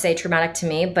want to say traumatic to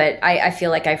me, but I feel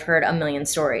like I've heard a million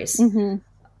stories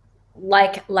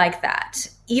like that.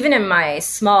 Even in my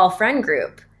small friend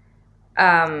group,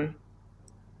 there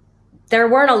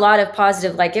weren't a lot of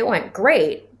positive, like, it went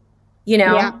great.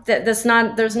 There's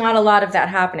not a lot of that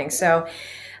happening. So,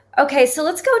 okay, so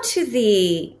let's go to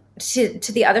the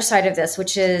other side of this,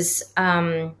 which is,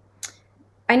 I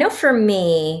know for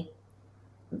me,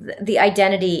 the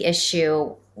identity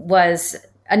issue was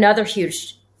another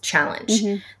huge challenge.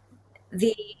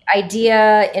 The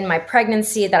idea in my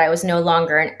pregnancy that I was no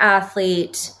longer an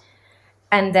athlete.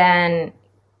 And then,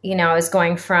 I was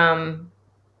going from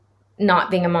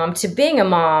not being a mom to being a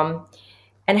mom,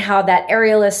 and how that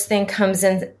aerialist thing comes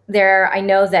in there. I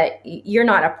know that you're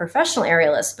not a professional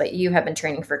aerialist, but you have been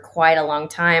training for quite a long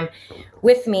time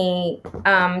with me.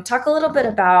 Talk a little bit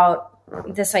about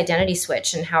this identity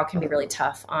switch and how it can be really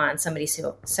tough on somebody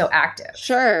so active.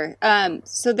 Sure.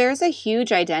 So there's a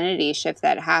huge identity shift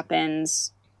that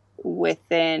happens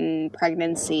within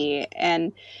pregnancy.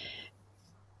 And,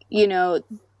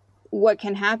 what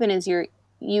can happen is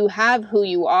you have who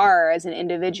you are as an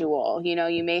individual.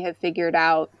 You may have figured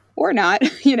out, or not,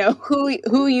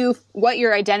 what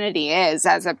your identity is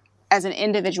as an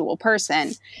individual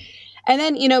person. And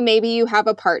then, maybe you have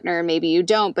a partner, maybe you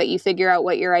don't, but you figure out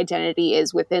what your identity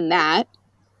is within that.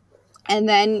 And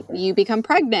then you become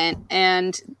pregnant,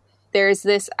 and there's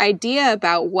this idea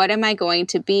about, what am I going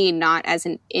to be, not as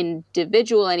an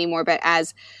individual anymore, but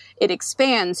as it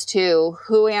expands to,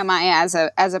 who am I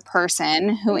as a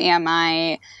person? Who am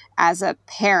I as a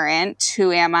parent?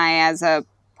 Who am I as a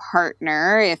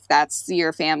partner, if that's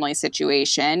your family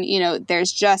situation?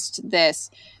 There's just this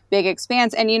big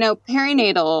expanse. And,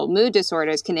 perinatal mood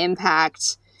disorders can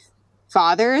impact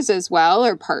fathers as well,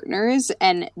 or partners.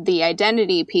 And the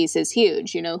identity piece is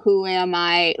huge. Who am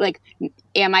I? Like,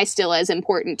 am I still as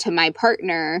important to my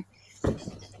partner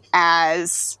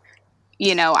as,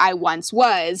 I once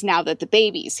was, now that the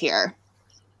baby's here?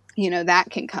 That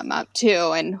can come up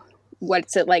too. And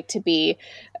what's it like to be,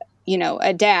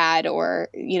 a dad, or,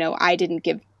 I didn't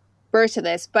give birth to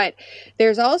this. But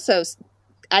there's also,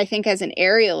 I think, as an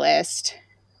aerialist,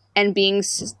 and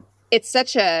it's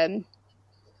such a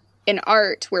an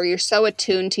art where you're so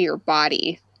attuned to your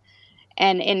body.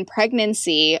 And in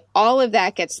pregnancy, all of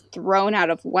that gets thrown out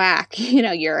of whack.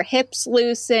 Your hips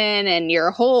loosen and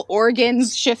your whole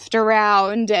organs shift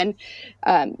around. And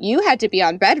you had to be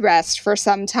on bed rest for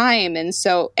some time. And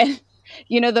so,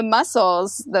 the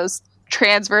muscles, those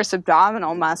transverse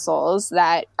abdominal muscles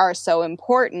that are so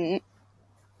important,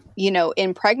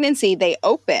 in pregnancy, they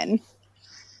open.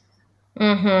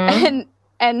 Mm-hmm.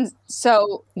 And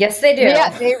so, yes, they do.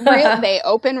 Yeah, they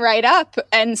open right up.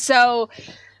 And so,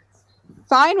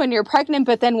 fine when you're pregnant,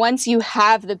 but then once you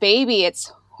have the baby,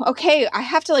 it's okay. I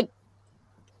have to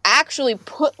actually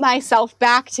put myself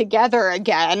back together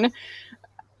again,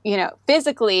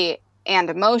 physically and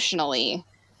emotionally.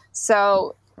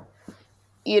 So,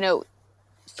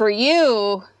 for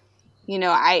you,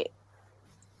 I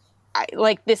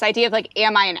like this idea of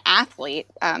am I an athlete?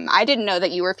 I didn't know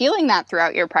that you were feeling that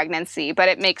throughout your pregnancy, but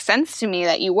it makes sense to me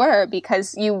that you were,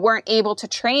 because you weren't able to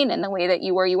train in the way that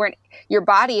you were. Your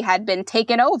body had been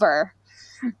taken over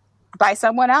by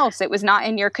someone else. It was not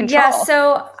in your control. Yeah,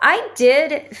 so I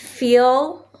did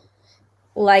feel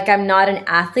like I'm not an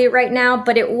athlete right now,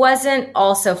 but it wasn't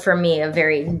also for me a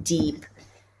very deep.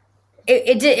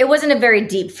 It wasn't a very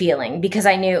deep feeling, because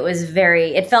I knew it was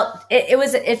it felt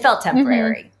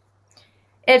temporary. Mm-hmm.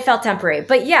 It felt temporary.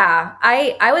 But yeah,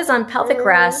 I was on pelvic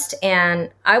rest and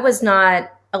I was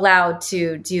not allowed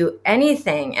to do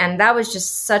anything. And that was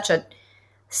just such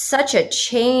a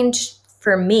change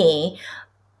for me.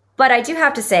 But I do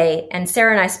have to say, and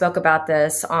Sarah and I spoke about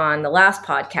this on the last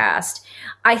podcast,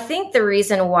 I think the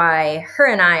reason why her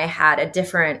and I had a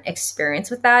different experience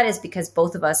with that is because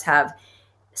both of us have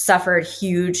suffered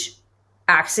huge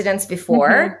accidents before,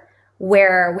 mm-hmm.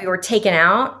 where we were taken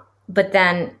out, but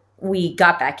then we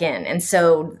got back in. And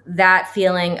so that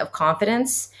feeling of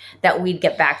confidence that we'd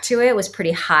get back to it was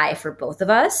pretty high for both of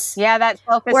us. Yeah, that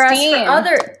self-esteem.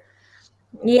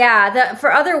 Whereas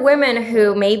for other women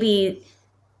who maybe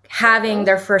having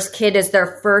their first kid is their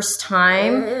first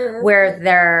time, where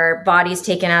their body's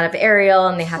taken out of aerial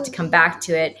and they have to come back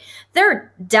to it,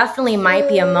 there definitely might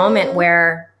be a moment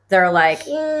where they're like,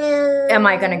 am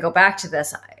I going to go back to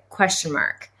this? ?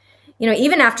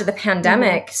 Even after the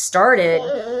pandemic started,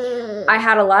 I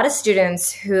had a lot of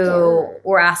students who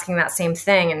were asking that same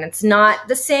thing. And it's not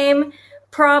the same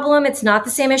problem. It's not the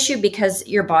same issue because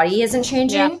your body isn't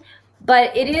changing. Yeah.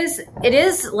 But it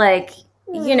is like,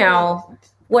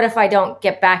 what if I don't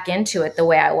get back into it the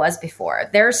way I was before?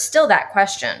 There's still that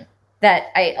question that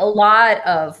a lot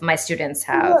of my students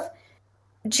have.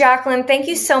 Jacqueline, thank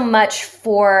you so much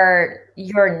for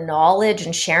your knowledge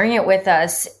and sharing it with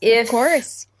us. Of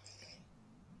course.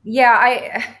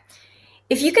 Yeah,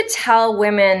 if you could tell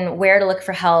women where to look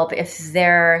for help if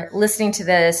they're listening to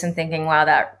this and thinking, wow,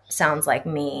 that sounds like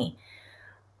me,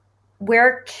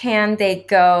 where can they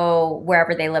go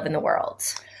wherever they live in the world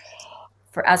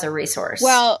as a resource?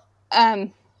 Well,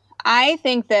 I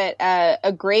think that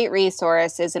a great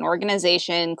resource is an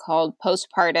organization called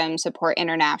Postpartum Support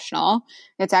International.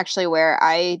 It's actually where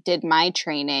I did my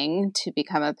training to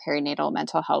become a perinatal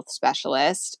mental health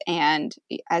specialist. And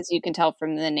as you can tell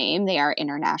from the name, they are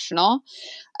international.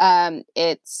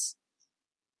 It's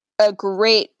a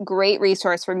great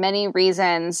resource for many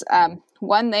reasons.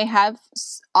 One, they have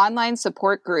online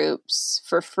support groups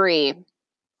for free.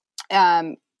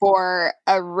 For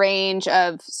a range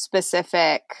of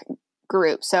specific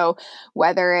groups. So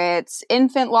whether it's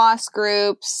infant loss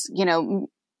groups,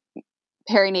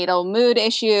 perinatal mood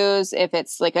issues, if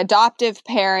it's adoptive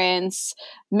parents,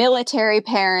 military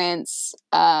parents,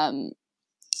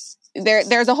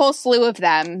 there's a whole slew of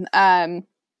them.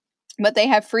 But they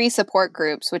have free support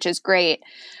groups, which is great.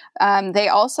 They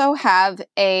also have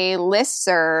a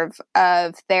listserv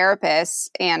of therapists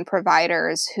and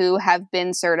providers who have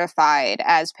been certified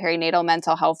as perinatal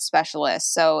mental health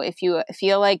specialists. So if you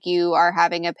feel like you are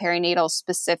having a perinatal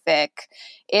specific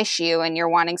issue and you're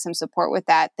wanting some support with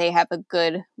that, they have a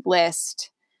good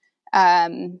list.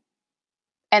 And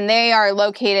they are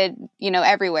located,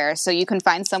 everywhere. So you can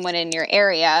find someone in your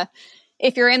area.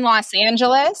 If you're in Los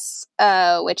Angeles,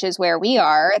 which is where we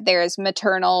are, there's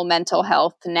Maternal Mental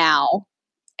Health Now.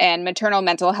 And Maternal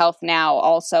Mental Health Now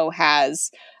also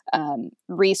has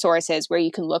resources where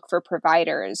you can look for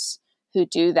providers who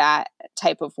do that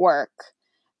type of work.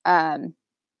 And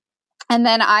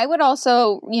then I would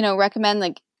also,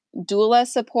 recommend doula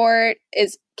support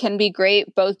can be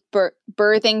great, both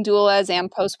birthing doulas and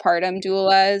postpartum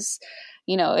doulas.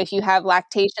 If you have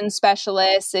lactation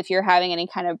specialists, if you're having any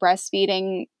kind of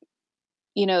breastfeeding,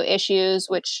 issues,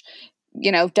 which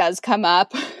does come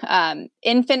up.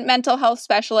 Infant mental health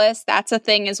specialist, that's a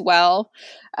thing as well.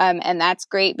 And that's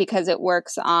great because it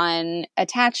works on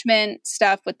attachment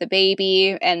stuff with the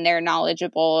baby, and they're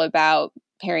knowledgeable about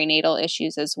perinatal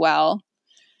issues as well.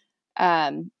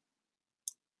 And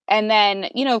then,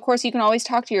 of course, you can always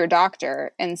talk to your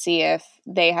doctor and see if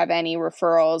they have any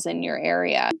referrals in your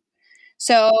area.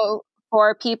 So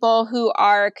for people who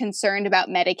are concerned about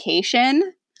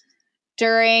medication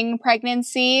during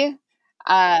pregnancy,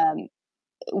 Postpartum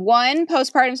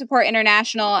Support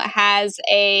International has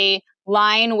a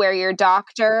line where your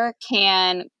doctor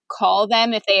can call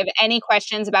them if they have any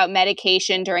questions about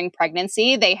medication during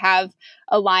pregnancy. They have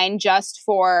a line just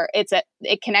for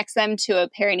it connects them to a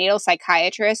perinatal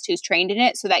psychiatrist who's trained in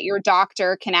it, so that your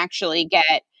doctor can actually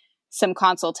get some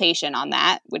consultation on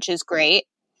that, which is great.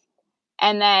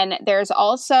 And then there's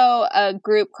also a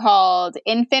group called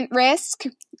Infant Risk,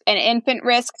 and Infant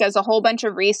Risk does a whole bunch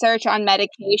of research on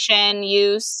medication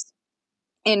use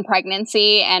in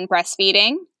pregnancy and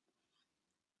breastfeeding.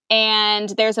 And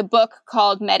there's a book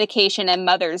called Medication and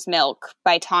Mother's Milk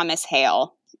by Thomas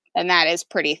Hale, and that is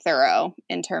pretty thorough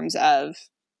in terms of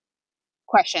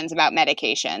questions about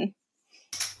medication.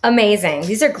 Amazing.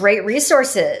 These are great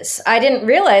resources. I didn't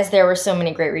realize there were so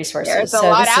many great resources. There's a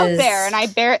lot out there, and I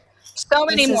bear so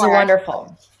many more. This is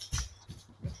wonderful.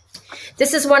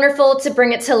 This is wonderful to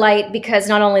bring it to light, because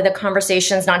not only the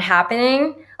conversation's not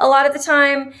happening a lot of the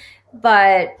time,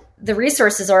 but the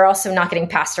resources are also not getting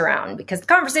passed around because the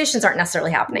conversations aren't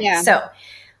necessarily happening. Yeah. So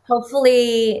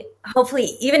hopefully,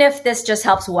 even if this just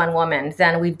helps one woman,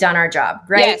 then we've done our job,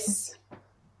 right? Yes,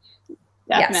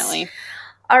 definitely. Yes.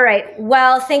 All right.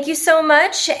 Well, thank you so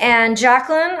much. And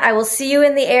Jacqueline, I will see you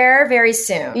in the air very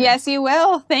soon. Yes, you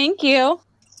will. Thank you.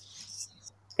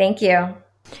 Thank you.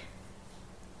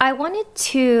 I wanted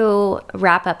to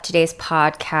wrap up today's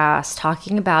podcast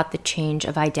talking about the change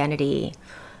of identity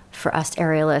for us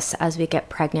aerialists as we get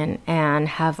pregnant and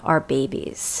have our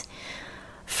babies.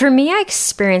 For me, I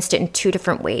experienced it in two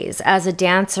different ways, as a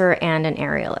dancer and an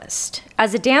aerialist.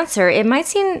 As a dancer, it might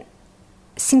seem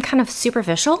kind of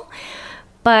superficial,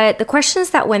 but the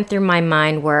questions that went through my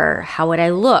mind were, how would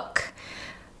I look?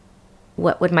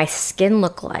 What would my skin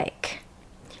look like?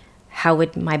 How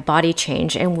would my body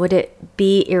change? And would it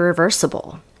be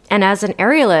irreversible? And as an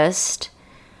aerialist,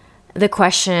 the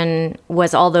question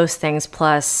was all those things,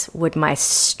 plus would my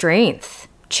strength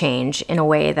change in a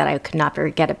way that I could not ever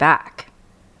get it back?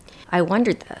 I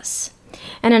wondered this.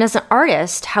 And then as an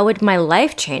artist, how would my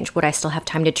life change? Would I still have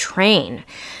time to train,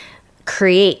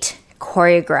 create,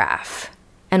 choreograph,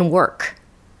 and work?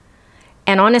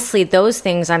 And honestly, those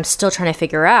things I'm still trying to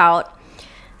figure out.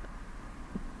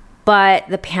 But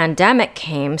the pandemic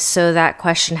came, so that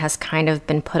question has kind of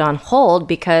been put on hold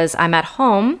because I'm at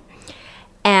home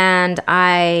and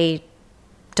I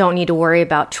don't need to worry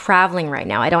about traveling right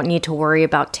now. I don't need to worry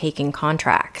about taking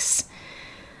contracts.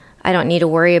 I don't need to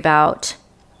worry about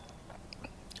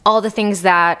all the things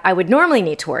that I would normally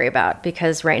need to worry about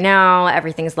because right now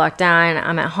everything's locked down.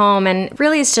 I'm at home, and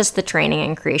really it's just the training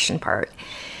and creation part.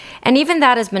 And even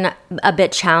that has been a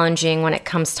bit challenging when it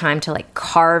comes time to like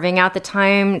carving out the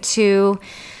time to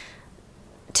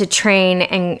train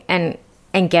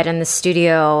and get in the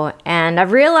studio. And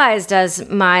I've realized as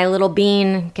my little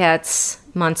bean gets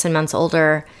months and months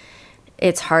older,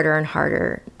 it's harder and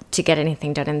harder to get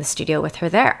anything done in the studio with her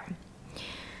there.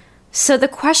 So the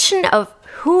question of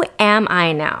who am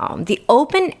I now, the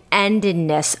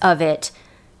open-endedness of it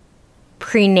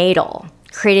prenatal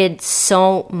created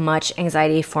so much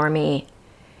anxiety for me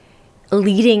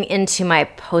leading into my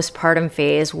postpartum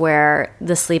phase, where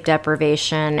the sleep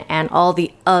deprivation and all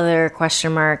the other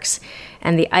question marks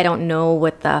and the I don't know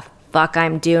what the fuck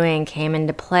I'm doing came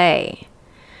into play.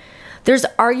 There's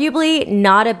arguably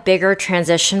not a bigger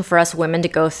transition for us women to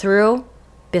go through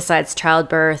besides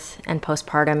childbirth and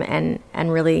postpartum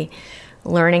and really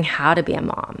learning how to be a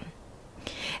mom.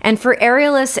 And for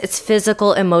aerialists, it's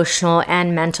physical, emotional,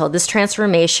 and mental. This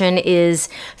transformation is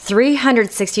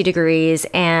 360 degrees,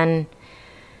 and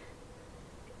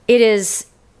it is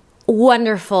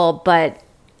wonderful, but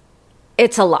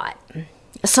it's a lot.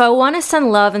 So I want to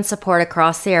send love and support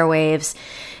across the airwaves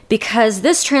because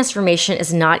this transformation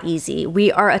is not easy.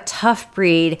 We are a tough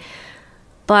breed,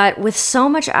 but with so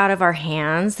much out of our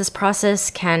hands, this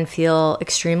process can feel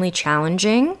extremely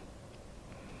challenging.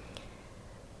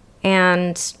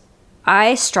 And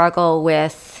I struggle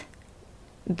with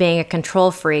being a control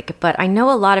freak, but I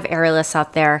know a lot of aerialists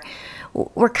out there,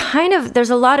 there's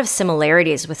a lot of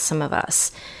similarities with some of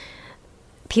us.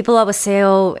 People always say,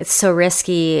 oh, it's so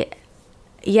risky.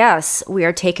 Yes, we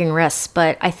are taking risks,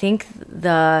 but I think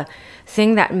the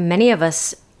thing that many of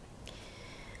us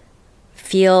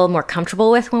feel more comfortable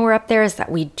with when we're up there is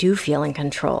that we do feel in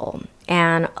control.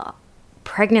 And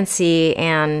pregnancy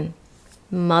and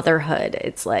motherhood,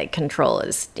 it's like control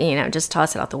is, just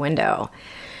toss it out the window.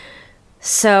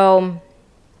 So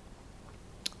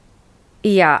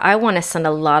yeah, I want to send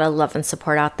a lot of love and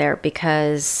support out there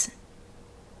because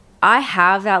I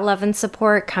have that love and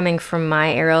support coming from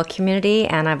my aerial community,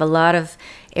 and I have a lot of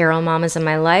aerial mamas in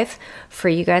my life. For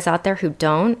you guys out there who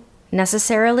don't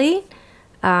necessarily,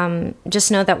 just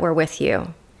know that we're with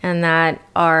you and that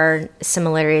our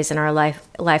similarities in our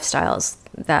lifestyles,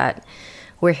 that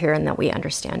we're here and that we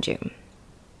understand you.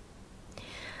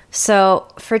 So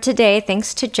for today,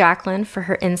 thanks to Jacqueline for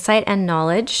her insight and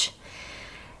knowledge,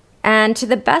 and to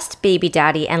the best baby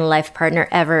daddy and life partner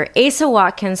ever, Asa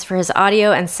Watkins, for his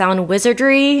audio and sound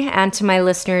wizardry, and to my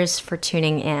listeners for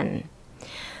tuning in.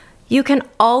 You can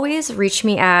always reach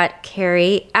me at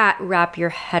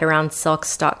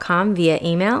Carrie@wrapyourheadaroundsilks.com via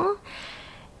email.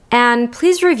 And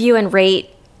please review and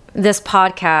rate this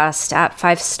podcast at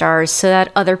 5 stars so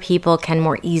that other people can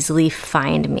more easily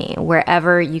find me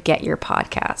wherever you get your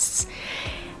podcasts.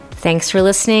 Thanks for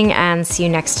listening, and see you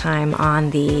next time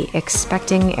on the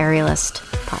Expecting Aerialist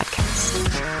podcast.